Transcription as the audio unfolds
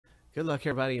Good luck,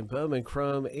 everybody, in Bowman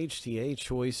Chrome HTA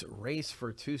Choice Race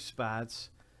for 2 spots.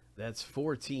 That's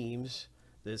 4 teams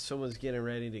that someone's getting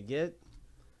ready to get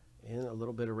in a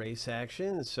little bit of race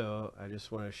action. So I just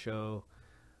want to show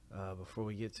before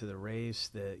we get to the race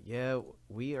that, yeah,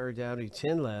 we are down to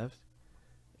 10 left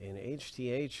in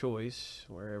HTA Choice,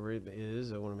 wherever it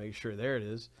is. I want to make sure there it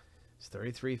is. It's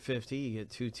 33.50. You get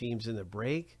 2 teams in the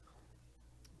break.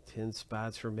 10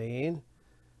 spots remain.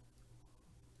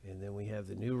 And then we have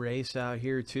the new race out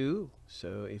here too.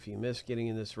 So if you miss getting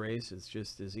in this race, it's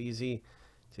just as easy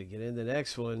to get in the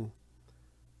next one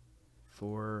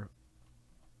for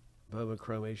Bowman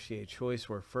Chrome HTA Choice,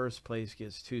 where first place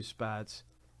gets 2 spots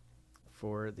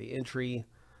for the entry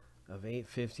of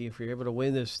 $850 if you're able to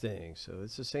win this thing. So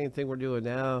it's the same thing we're doing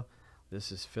now.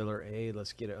 This is filler A.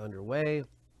 Let's get it underway.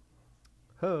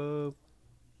 Hope.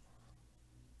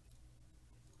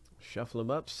 Shuffle them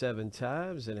up 7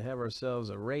 times and have ourselves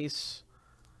a race.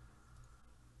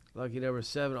 Lucky number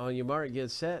 7, on your mark, get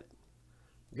set,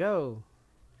 go.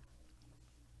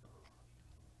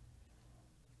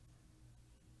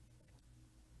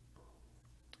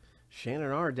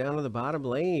 Shannon R. down in the bottom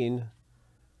lane.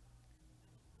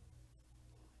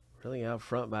 Really out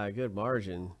front by a good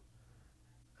margin.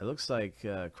 It looks like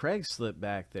Craig slipped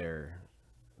back there.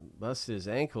 Busted his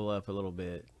ankle up a little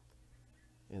bit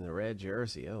in the red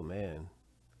jersey. Oh, man.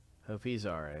 Hope he's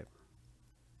all right.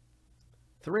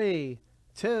 3,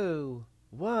 2,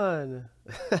 1.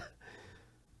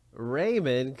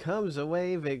 Raymond comes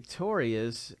away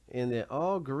victorious in the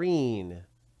all green.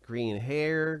 Green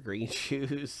hair, green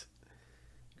shoes,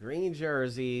 green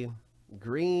jersey,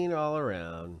 green all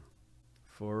around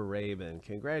for Raymond.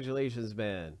 Congratulations,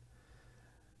 man.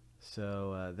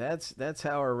 So that's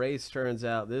how our race turns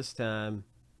out this time.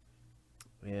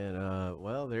 And,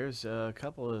 well, there's a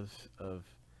couple of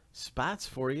spots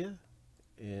for you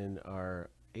in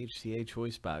our HTA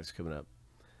Choice box coming up.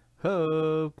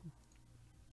 Hope.